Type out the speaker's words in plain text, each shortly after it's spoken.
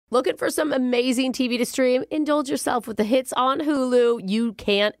Looking for some amazing TV to stream? Indulge yourself with the hits on Hulu you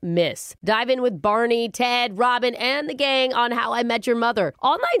can't miss. Dive in with Barney, Ted, Robin, and the gang on How I Met Your Mother.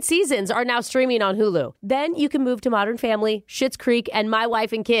 All 9 seasons are now streaming on Hulu. Then you can move to Modern Family, Schitt's Creek, and My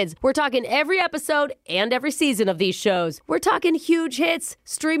Wife and Kids. We're talking every episode and every season of these shows. We're talking huge hits,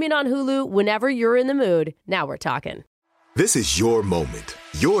 streaming on Hulu whenever you're in the mood. Now we're talking. This is your moment,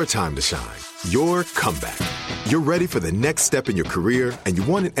 your time to shine, your comeback. You're ready for the next step in your career, and you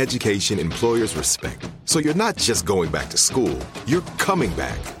want an education employers respect. So you're not just going back to school, you're coming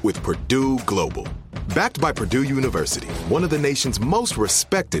back with Purdue Global. Backed by Purdue University, one of the nation's most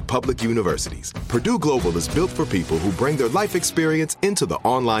respected public universities, Purdue Global is built for people who bring their life experience into the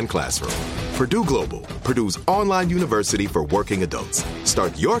online classroom. Purdue Global, Purdue's online university for working adults.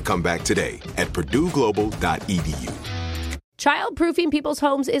 Start your comeback today at purdueglobal.edu. Childproofing people's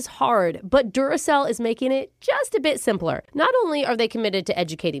homes is hard, but Duracell is making it just a bit simpler. Not only are they committed to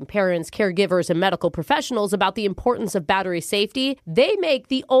educating parents, caregivers, and medical professionals about the importance of battery safety, they make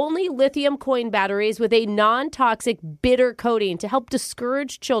the only lithium coin batteries with a non-toxic bitter coating to help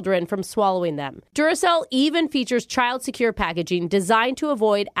discourage children from swallowing them. Duracell even features child-secure packaging designed to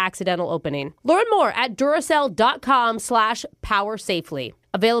avoid accidental opening. Learn more at Duracell.com/powersafely.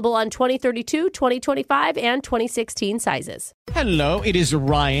 Available on 2032, 2025, and 2016 sizes. Hello, it is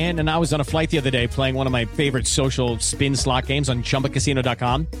Ryan, and I was on a flight the other day playing one of my favorite social spin slot games on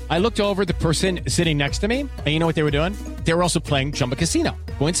ChumbaCasino.com. I looked over at the person sitting next to me, and you know what they were doing? They were also playing Chumba Casino.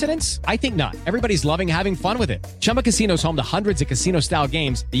 Coincidence? I think not. Everybody's loving having fun with it. Chumba Casino is home to hundreds of casino-style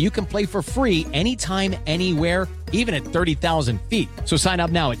games that you can play for free anytime, anywhere, even at 30,000 feet. So sign up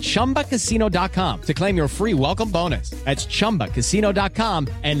now at ChumbaCasino.com to claim your free welcome bonus. That's ChumbaCasino.com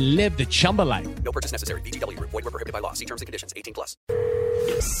and live the Chumba life. No purchase necessary. VGW. Void where prohibited by law. See terms and conditions. 18+.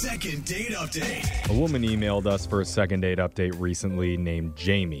 Second date update. A woman emailed us for a second date update recently named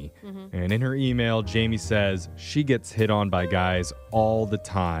Jamie. And in her email, Jamie says she gets hit on by guys all the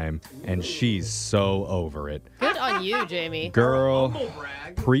time, and she's so over it. Good on you, Jamie. Girl,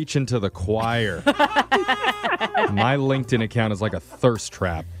 preaching to the choir. My LinkedIn account is like a thirst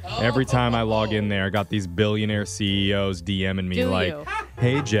trap. Every time I log in there, I got these billionaire CEOs DMing me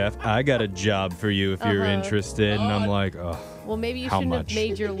hey, Jeff, I got a job for you if you're interested. And I'm like, oh. Well, maybe you shouldn't have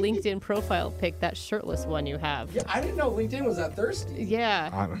made your LinkedIn profile pic that shirtless one you have. Yeah, I didn't know LinkedIn was that thirsty. Yeah.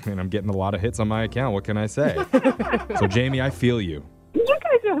 I mean, I'm getting a lot of hits on my account. What can I say? So, Jamie, I feel you. You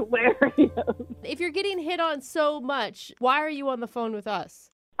guys are hilarious. If you're getting hit on so much, why are you on the phone with us?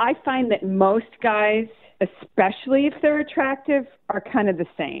 I find that most guys, especially if they're attractive, are kind of the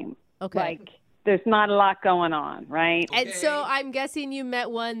same. Okay. Like, there's not a lot going on, right? And so I'm guessing you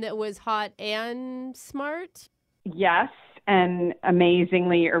met one that was hot and smart? Yes, and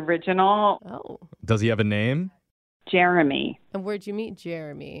amazingly original. Oh. Does he have a name? Jeremy. And where'd you meet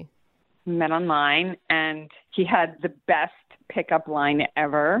Jeremy? Met online, and he had the best pickup line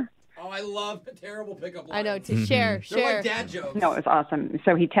ever. Oh, I love terrible pickup lines. I know, to share. They're like dad jokes. No, it was awesome.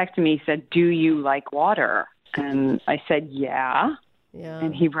 So he texted me, he said, "Do you like water?" And I said, yeah.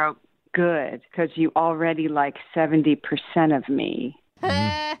 And he wrote, "Good, because you already like 70% of me."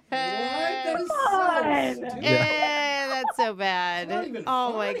 What? That is so stupid. That's so bad.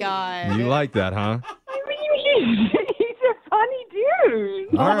 Oh, my God. You like that, huh? I mean, he's a funny dude.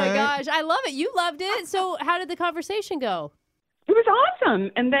 Oh, my gosh. I love it. You loved it. So how did the conversation go? It was awesome.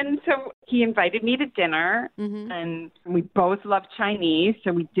 And then so he invited me to dinner, and we both love Chinese,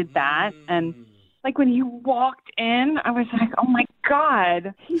 so we did that. And like when you walked in, I was like, oh, my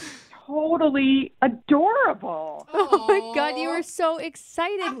God, he's totally adorable. Oh, my God. You were so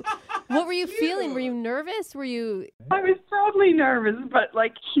excited. What were you feeling? Were you nervous? Were you? I was totally nervous, but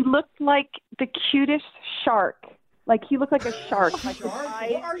like he looked like the cutest shark. Like he looked like a shark. Like Shark?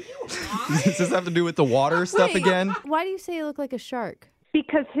 What are you high? Does this have to do with the water stuff again? Why do you say you look like a shark?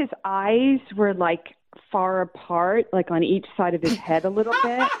 Because his eyes were like far apart, like on each side of his head a little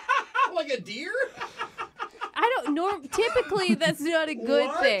bit. Like a deer? I don't know. Typically, that's not a good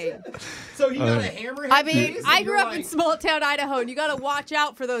What? thing. So he got a hammerhead I mean, face, I and grew you're up in like, small town Idaho, and you got to watch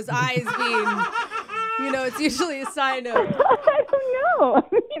out for those eyes being, it's usually a sign of. I don't know. I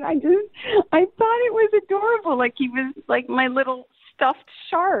mean, I thought it was adorable. Like he was like my little stuffed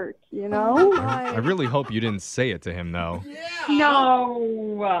shark, you know? I really hope you didn't say it to him, though. Yeah.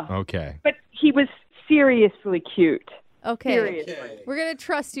 No. Okay. But he was seriously cute. Okay. Seriously. We're going to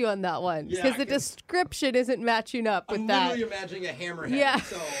trust you on that one because the description isn't matching up with I'm that. literally imagining a hammerhead. Yeah.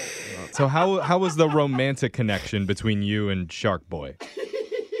 So how was the romantic connection between you and Shark Boy?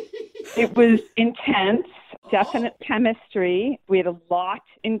 It was intense. definite chemistry. We had a lot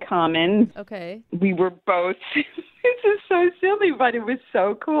in common. Okay. We were both, this is so silly, but it was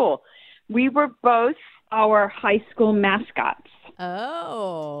so cool. We were both our high school mascots.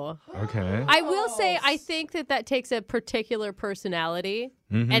 Oh. Okay. I will say, I think that takes a particular personality.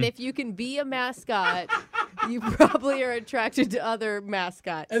 Mm-hmm. And if you can be a mascot, you probably are attracted to other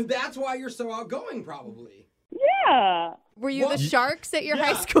mascots. And that's why you're so outgoing, probably. Yeah. Were you What? the Sharks at your Yeah.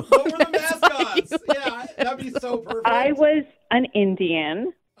 high school? What were the That's why you mascots? Yeah, that'd be so perfect. I was an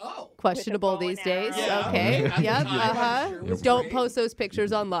Indian. Oh. Questionable With a bow these and days. arrow. Yeah. Okay. At the Yep. time, I'm sure it was Don't great. post those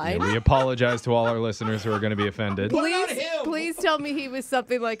pictures online. Yeah, we apologize to all our listeners who are going to be offended. What about Please, him? please tell me he was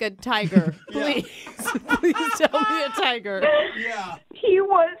something like a tiger. Please, please tell me a tiger. Yeah. He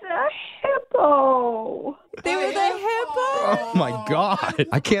was a hippo. They were the hippo. Oh my God.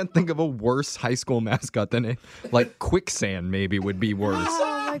 I can't think of a worse high school mascot than like Quicksand maybe would be worse.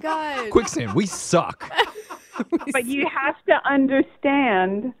 Oh my god. Quicksand, we suck. But you have to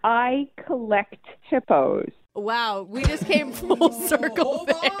understand, I collect hippos. Wow, we just came full circle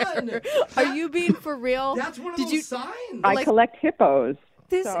Hold on. there. Are you being for real? That's one of Did those you signs. I Like- collect hippos.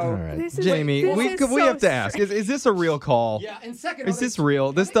 this? So- All right. This is Jamie, this we is have so to ask. Is this a real call? Yeah, and second, Is are this they-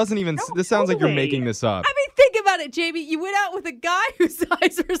 real? This doesn't even this sounds like you're totally. making this up. I mean, think about it, Jamie. You went out with a guy whose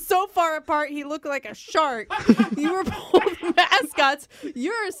eyes are so far apart he looked like a shark. You were both mascots.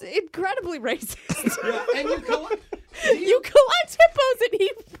 You're incredibly racist. Yeah, and you collect. You collect hippos and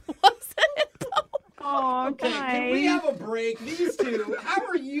he was a hippo. Oh, Okay, can we have a break? These two, how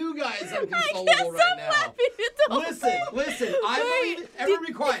are you guys I inconsolable can't right stop now? laughing at the whole Listen, thing. listen. I Wait, believe. Everyone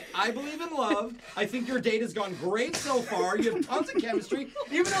be quiet. I believe in love. I think your date has gone great so far. You have tons of chemistry.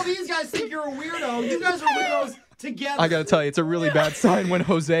 Even though these guys think you're a weirdo, you guys are weirdos together. I gotta tell you, it's a really bad sign when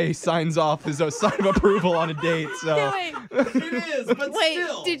Jose signs off as a sign of approval on a date. So Wait, It is, but wait.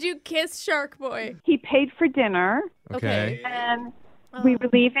 still. Did you kiss Shark Boy? He paid for dinner, okay. and we were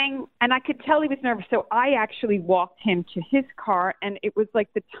leaving, and I could tell he was nervous. So I actually walked him to his car, and it was like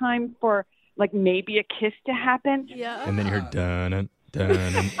the time for like maybe a kiss to happen. Yeah. And then you heard dun dun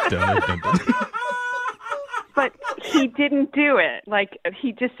dun dun dun. But he didn't do it. Like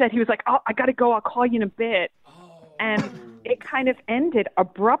he just said, he was like, "Oh, I got to go. I'll call you in a bit." And it kind of ended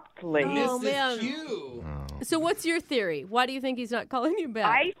abruptly. This Oh, man. is you. So what's your theory? Why do you think he's not calling you back?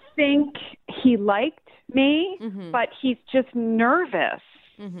 I think he liked me, but he's just nervous.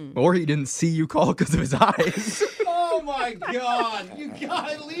 Or he didn't see you call because of his eyes. Oh my God! You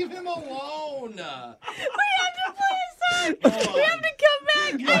gotta leave him alone. We have to play a song. Hold We on. have to come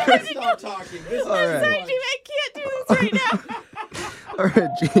back. You I gotta have to stop go. talking. This is All right. Sorry, Jamie, I can't do this right now. All right,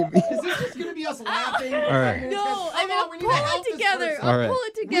 Jamie. Is this just gonna be us laughing? All right. No, I'm Come on, we gonna need to pull help it this together. person. All I'll right. pull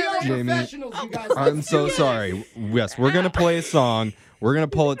it We are together. Jamie, professionals, you guys. I'm Let's so do it. sorry. Yes, we're going to play a song. We're going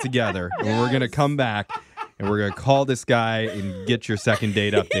to pull it together. And we're going to come back and we're going to call this guy and get your second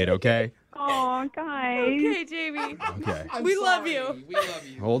date update, okay? Oh, guys. Okay, Jamie. Okay. I'm We love sorry. you. We love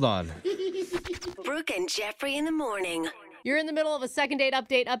you. Hold on. Brooke and Jeffrey in the morning. You're in the middle of a second date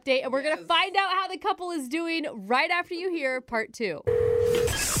update, and we're going to find out how the couple is doing right after you hear part 2.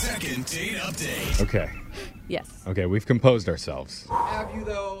 Second date update. Okay. Yes. Okay, we've composed ourselves. Have you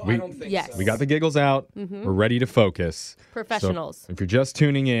though? We- I don't think Yes. so. We got the giggles out. We're ready to focus. Professionals. So if you're just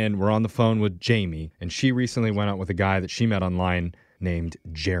tuning in, we're on the phone with Jamie, and she recently went out with a guy that she met online named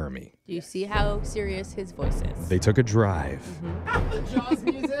Jeremy. Do you see how serious his voice is? They took a drive. The Jaws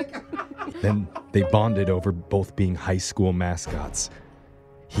music. Then they bonded over both being high school mascots.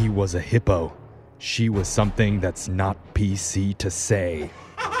 He was a hippo. She was something that's not PC to say.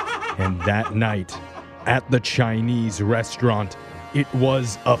 And that night, at the Chinese restaurant, it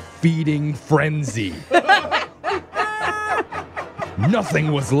was a feeding frenzy.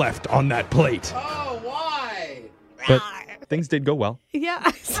 Nothing was left on that plate. Oh, why? But things did go well. Yeah,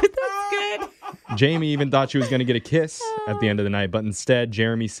 that's good. Jamie even thought she was going to get a kiss at the end of the night, but instead,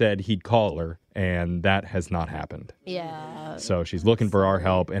 Jeremy said he'd call her, and that has not happened. Yeah. So she's looking for our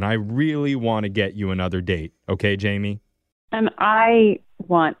help, and I really want to get you another date. Okay, Jamie? And I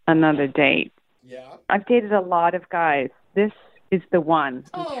want another date. Yeah. I've dated a lot of guys. This is the one.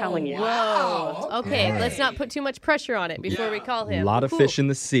 I'm telling you. Wow. Whoa. Okay, let's not put too much pressure on it before we call A him. lot of Ooh. fish in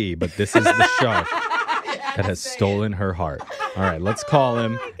the sea, but this is the shark that has stolen her heart. All right, let's call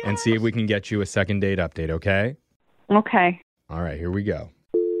him and see if we can get you a second date update, okay? Okay. All right, here we go.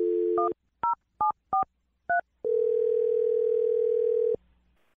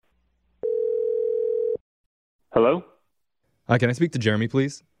 Hello? Can I speak to Jeremy,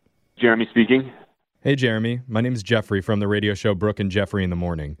 please? Jeremy speaking. Hey, Jeremy. My name's Jeffrey from the radio show Brooke and Jeffrey in the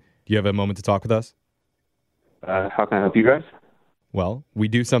Morning. Do you have a moment to talk with us? How can I help you guys? Well, we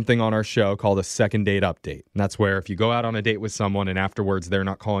do something on our show called a second date update. And that's where if you go out on a date with someone and afterwards they're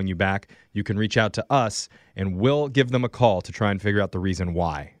not calling you back, you can reach out to us and we'll give them a call to try and figure out the reason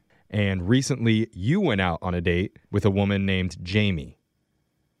why. And recently, you went out on a date with a woman named Jamie.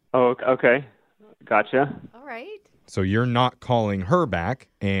 Oh, okay. Gotcha. All right. So you're not calling her back,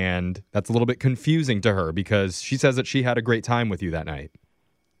 and that's a little bit confusing to her because she says that she had a great time with you that night.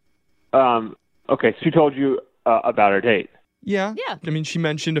 Okay, so she told you about our date. Yeah. Yeah. I mean, she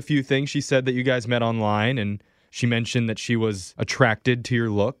mentioned a few things. She said that you guys met online, and she mentioned that she was attracted to your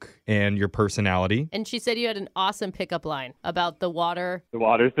look and your personality. And she said you had an awesome pickup line about the water. The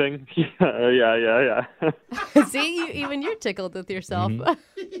water thing? Yeah. See, even you're tickled with yourself.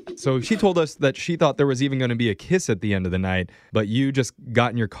 So she told us that she thought there was even going to be a kiss at the end of the night, but you just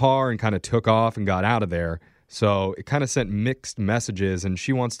got in your car and kind of took off and got out of there. So it kind of sent mixed messages, and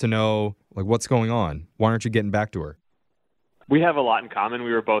she wants to know, like, what's going on? Why aren't you getting back to her? We have a lot in common.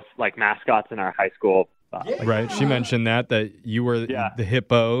 We were both, like, mascots in our high school. Right. She mentioned that you were the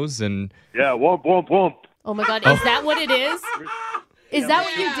hippos and... Yeah, womp, womp, womp. Oh, my God. Is that what it is? Is that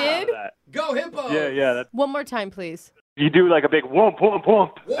what you did? Go Hippos! Yeah. One more time, please. You do, like, a big womp, womp,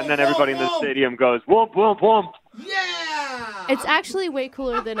 womp, and then everybody in the stadium goes, womp, womp, womp. Yeah! It's actually way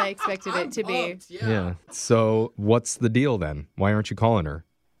cooler than I expected it to be. Pumped, yeah. So what's the deal then? Why aren't you calling her?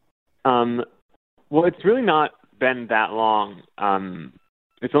 Well, it's really not been that long.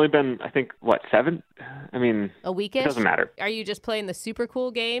 It's only been, I think, 7? I mean, A weekish? It doesn't matter. Are you just playing the super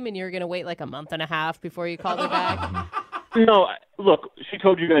cool game and you're going to wait like a month and a half before you call her back? No, look, she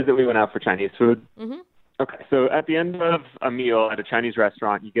told you guys that we went out for Chinese food. Mm-hmm. Okay, so at the end of a meal at a Chinese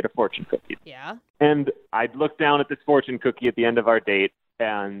restaurant, you get a fortune cookie. Yeah. And I'd look down at this fortune cookie at the end of our date,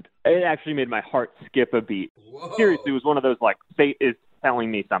 and it actually made my heart skip a beat. Whoa. Seriously, it was one of those, like, fate is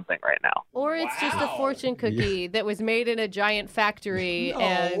telling me something right now. Or it's just a fortune cookie that was made in a giant factory. No,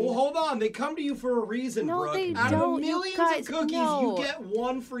 and hold on. They come to you for a reason, No, Brooke. they Out don't, of you millions guys, of cookies, no. you get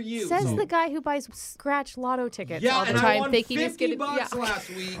one for you. Says the guy who buys scratch lotto tickets Yeah, all the and I time, won thinking he's $50 going to. last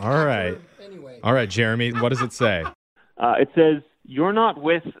week. All right. Anyway. All right, Jeremy, what does it say? It says, you're not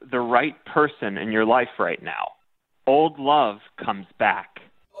with the right person in your life right now. Old love comes back.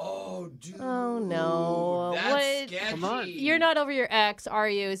 Oh, dude. Oh, no. That's What? sketchy. Come on. You're not over your ex, are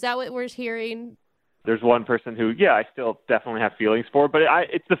you? Is that what we're hearing? There's one person who, I still definitely have feelings for, but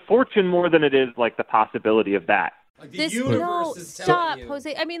it's the fortune more than it is, like, the possibility of that. Like the This universe no, is stop, telling you.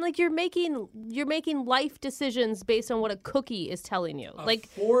 Jose. I mean, like you're making life decisions based on what a cookie is telling you. A like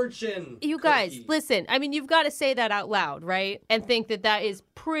fortune. you guys, cookie. listen. I mean, you've got to say that out loud, right? And think that is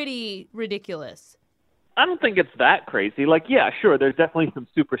pretty ridiculous. I don't think it's that crazy. Like, yeah, sure, there's definitely some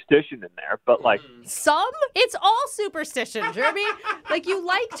superstition in there, but, like, Some? It's all superstition, Jeremy. Like you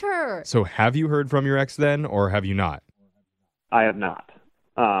liked her. So have you heard from your ex then, or have you not? I have not.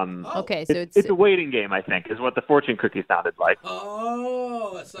 Okay, so It's a waiting game, I think, is what the fortune cookie sounded like.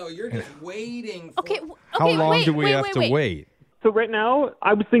 Oh, so you're just waiting for... okay. How long wait, do we wait, have wait, to wait. wait? So right now,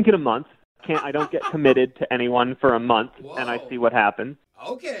 I was thinking a month. I don't get committed to anyone for a month, and I Whoa. see what happens.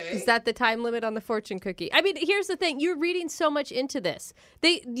 Okay. Is that the time limit on the fortune cookie? I mean, here's the thing. You're reading so much into this.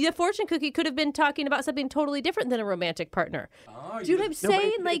 The fortune cookie could have been talking about something totally different than a romantic partner. Oh, Do you know what I'm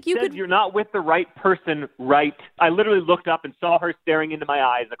saying? It Like you says could. you're not with the right person, right? I literally looked up and saw her staring into my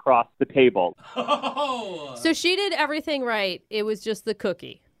eyes across the table. Oh. So she did everything right. It was just the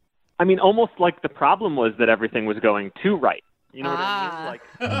cookie. I mean, almost like the problem was that everything was going too right. You know what I mean? Like,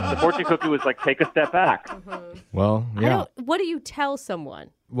 the fortune cookie was like, take a step back. Well, yeah. What do you tell someone?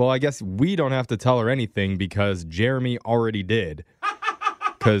 Well, I guess we don't have to tell her anything because Jeremy already did.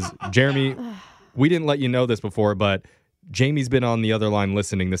 Because Jeremy, we didn't let you know this before, but Jamie's been on the other line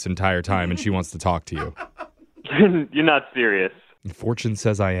listening this entire time, and she wants to talk to you. You're not serious. Fortune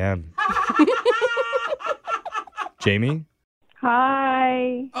says I am. Jamie?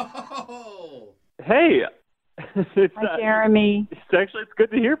 Hi. Oh. Hey. It's, Hi, Jeremy. it's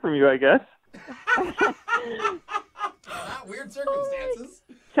good to hear from you, I guess. Weird circumstances.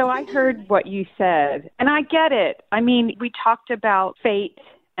 So I heard what you said, and I get it. I mean, we talked about fate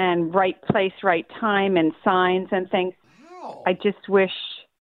and right place, right time, and signs and things. Wow. I just wish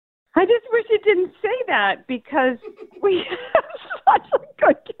you didn't say that because we have such a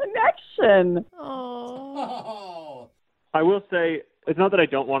good connection. Oh. I will say, it's not that I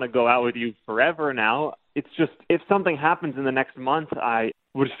don't want to go out with you forever now. It's just, if something happens in the next month, I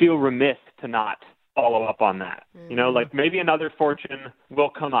would feel remiss to not follow up on that. You know, like maybe another fortune will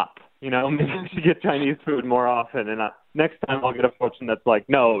come up. You know, maybe I should get Chinese food more often. And next time I'll get a fortune that's like,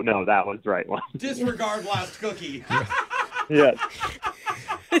 no, that was the right one. Disregard last cookie. Yes.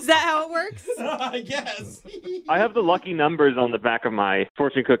 Is that how it works? I guess. I have the lucky numbers on the back of my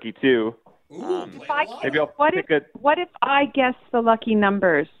fortune cookie too. Maybe I'll what pick what if I guess the lucky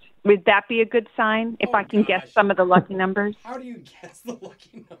numbers? Would that be a good sign if I can guess some of the lucky numbers? How do you guess the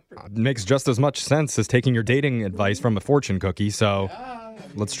lucky number? Makes just as much sense as taking your dating advice from a fortune cookie, so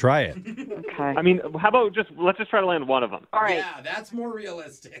let's try it. Okay. I mean, how about let's just try to land one of them. All right. Yeah, that's more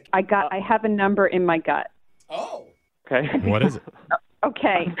realistic. I have a number in my gut. Oh. Okay. What is it?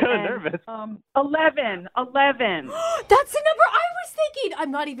 Okay. I'm kind of nervous. 11. That's the number I was thinking. I'm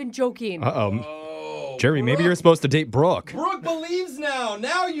not even joking. Uh-oh. Jeremy, maybe you're supposed to date Brooke. Brooke believes now.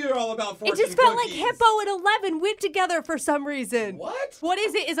 Now you're all about fortune It just felt like cookies. Hippo and 11 went together for some reason. What? What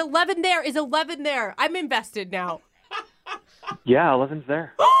is it? Is 11 there? Is 11 there? I'm invested now. Yeah, 11's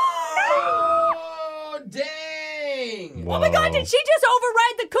there. Oh, dang. Whoa. Oh my God, did she just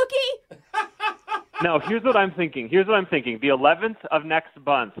override the cookie? No, here's what I'm thinking. The 11th of next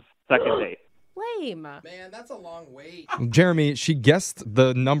month, second date. Lame. Man, that's a long wait. Jeremy, she guessed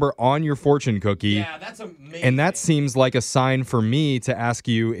the number on your fortune cookie. Yeah, that's amazing. And that seems like a sign for me to ask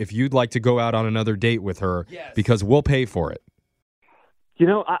you if you'd like to go out on another date with her, Yes. because we'll pay for it. You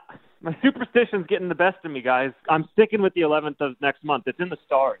know, my superstition's getting the best of me, guys. I'm sticking with the 11th of next month. It's in the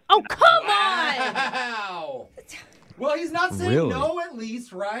stars. Oh, come on. Wow. Well, he's not saying Really? no at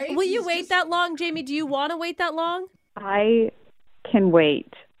least, right? Will you He's wait just- that long, Jamie? Do you want to wait that long? I can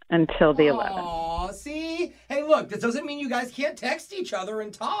wait until the 11th. Aw, see? Hey, look, this doesn't mean you guys can't text each other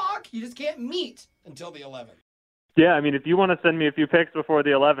and talk. You just can't meet until the 11th. Yeah, I mean, if you want to send me a few pics before the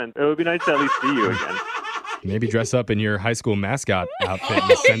 11th, it would be nice to at least see you again. Maybe dress up in your high school mascot outfit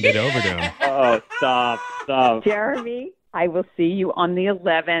and send it over to him. Oh, stop. Jeremy, I will see you on the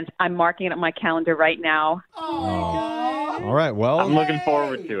 11th. I'm marking it on my calendar right now. All right, well, I'm looking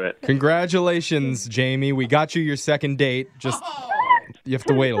forward to it. congratulations, Jamie. We got you your second date. Just, you have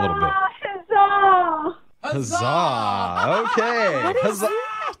to wait a little bit. Huzzah! Huzzah! Okay. What is Huzzah!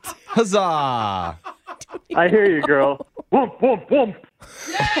 that? Huzzah! I hear you, girl. Whoomp, whoomp, whoomp.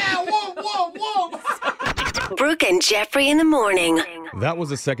 Yeah, whoa, whoa. Brooke and Jeffrey in the morning. That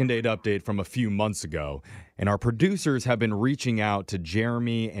was a second date update from a few months ago, and our producers have been reaching out to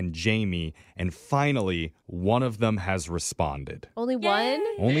Jeremy and Jamie, and finally, one of them has responded. Only one?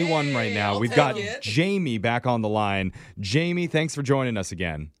 Only one right now. I'll We've take got it. Jamie back on the line. Jamie, thanks for joining us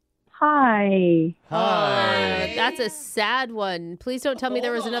again. Hi. That's a sad one. Please don't tell me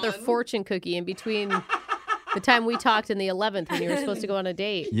there was another fortune cookie in between the time we talked and the 11th when you were supposed to go on a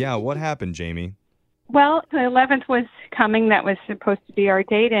date. Yeah, what happened, Jamie? Well, the 11th was coming. That was supposed to be our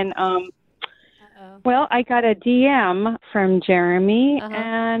date. And, well, I got a DM from Jeremy,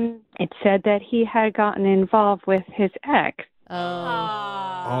 and it said that he had gotten involved with his ex. Oh.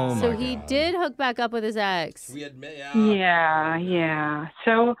 Oh, So my he God. did hook back up with his ex. We admit, Yeah.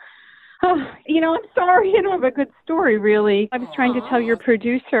 So, I'm sorry. I don't have a good story, really. I was trying to tell your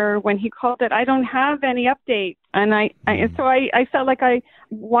producer when he called that I don't have any updates. And I felt like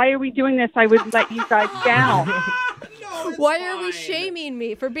why are we doing this? I would let you guys down. No, it's Why are we fine. shaming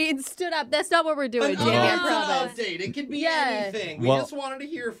me for being stood up? That's not what we're doing, An Jamie, I update's an promise. update. It could be Yeah. anything. We Well- just wanted to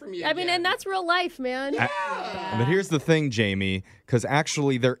hear from you. I mean, again. and that's real life, man. But here's the thing, Jamie, because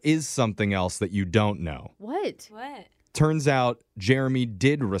actually there is something else that you don't know. What? Turns out Jeremy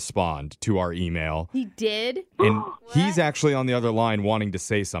did respond to our email, He did? and he's actually on the other line wanting to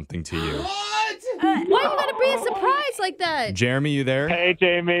say something to you. What? Why you gotta be a surprise like that? Jeremy, you there? Hey,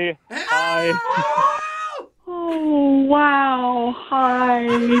 Jamie. Hi. Oh, wow. Hi.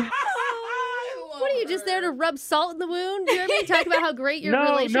 What are you, just there to rub salt in the wound, Jeremy? Talk about how great your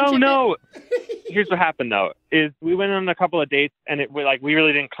No. relationship Here's what happened, though, is we went on a couple of dates, and we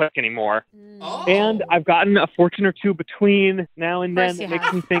really didn't click anymore. Oh. And I've gotten a fortune or two between now and Of course then you that makes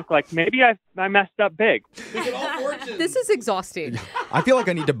have. me think, maybe I messed up big. Look at all fortunes. This is exhausting. I feel like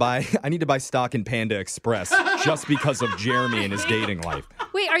I need to buy stock in Panda Express just because of Jeremy and his dating life.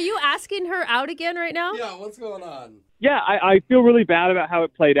 Wait, are you asking her out again right now? Yeah, what's going on? Yeah, I feel really bad about how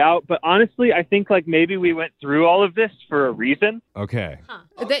it played out, but honestly, I think maybe we went through all of this for a reason. Okay.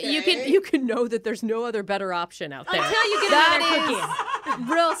 That you can know that there's no other better option out there. Until you get that is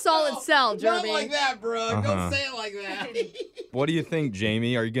real solid sell, Jeremy. Not like that, bro. Uh-huh. Don't say it like that. What do you think,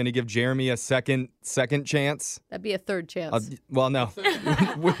 Jamie? Are you going to give Jeremy a second chance? That'd be a third chance. Well, no.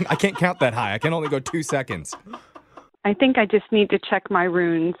 I can't count that high. I can only go 2 seconds. I think I just need to check my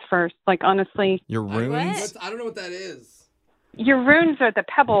runes first. Honestly, Your runes? I don't know what that is. your runes are the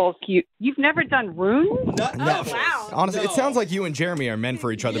pebbles. You've never done runes? No. Honestly, No. it sounds like you and Jeremy are meant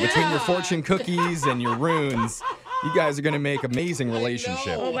for each other. Between your fortune cookies and your runes, you guys are going to make amazing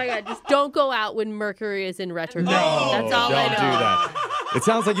relationship. Oh my God, just don't go out when Mercury is in retrograde. No, That's all don't I know. do that. It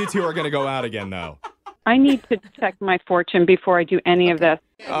sounds like you two are going to go out again, though. I need to check my fortune before I do any of this.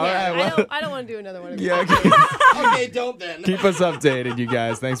 All right, well, I don't want to do another one of these. yeah, okay. Okay, don't then. Keep us updated, you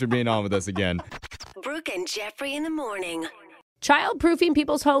guys. Thanks for being on with us again. Brooke and Jeffrey in the morning. Childproofing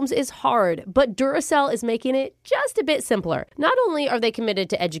people's homes is hard, but Duracell is making it just a bit simpler. Not only are they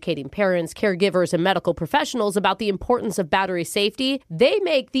committed to educating parents, caregivers, and medical professionals about the importance of battery safety, they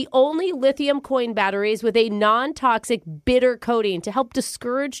make the only lithium coin batteries with a non-toxic bitter coating to help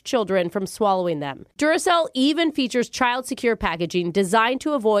discourage children from swallowing them. Duracell even features child-secure packaging designed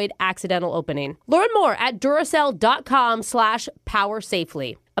to avoid accidental opening. Learn more at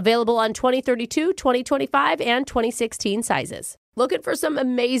Duracell.com/powersafely. Available on 2032, 2025, and 2016 sizes. Looking for some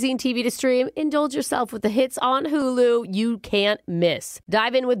amazing TV to stream? Indulge yourself with the hits on Hulu you can't miss.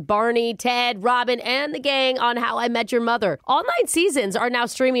 Dive in with Barney, Ted, Robin, and the gang on How I Met Your Mother. All 9 seasons are now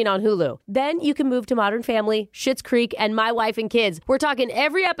streaming on Hulu. Then you can move to Modern Family, Schitt's Creek, and My Wife and Kids. We're talking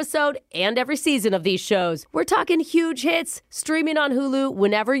every episode and every season of these shows. We're talking huge hits, streaming on Hulu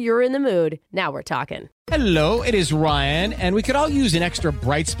whenever you're in the mood. Now we're talking. Hello, it is Ryan, and we could all use an extra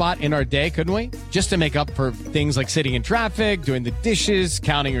bright spot in our day, couldn't we? Just to make up for things like sitting in traffic, doing the dishes,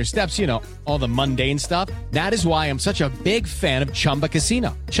 counting your steps, all the mundane stuff. That is why I'm such a big fan of Chumba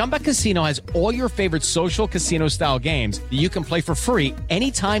Casino. Chumba Casino has all your favorite social casino-style games that you can play for free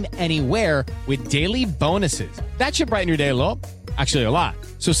anytime, anywhere with daily bonuses. That should brighten your day a little. Actually, a lot.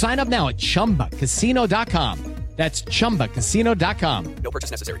 So sign up now at ChumbaCasino.com. That's ChumbaCasino.com. No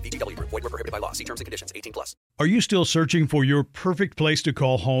purchase necessary. VGW Group. Void where prohibited by law. See terms and conditions. 18+. Are you still searching for your perfect place to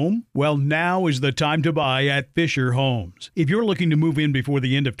call home? Well, now is the time to buy at Fisher Homes. If you're looking to move in before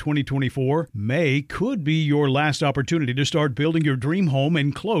the end of 2024, May could be your last opportunity to start building your dream home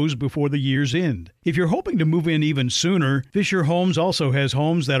and close before the year's end. If you're hoping to move in even sooner, Fisher Homes also has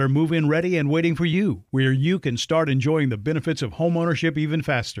homes that are move-in ready and waiting for you, where you can start enjoying the benefits of homeownership even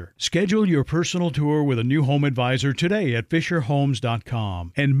faster. Schedule your personal tour with a new home advisor today at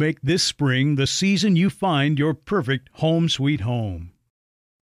FisherHomes.com and make this spring the season you find your perfect home sweet home.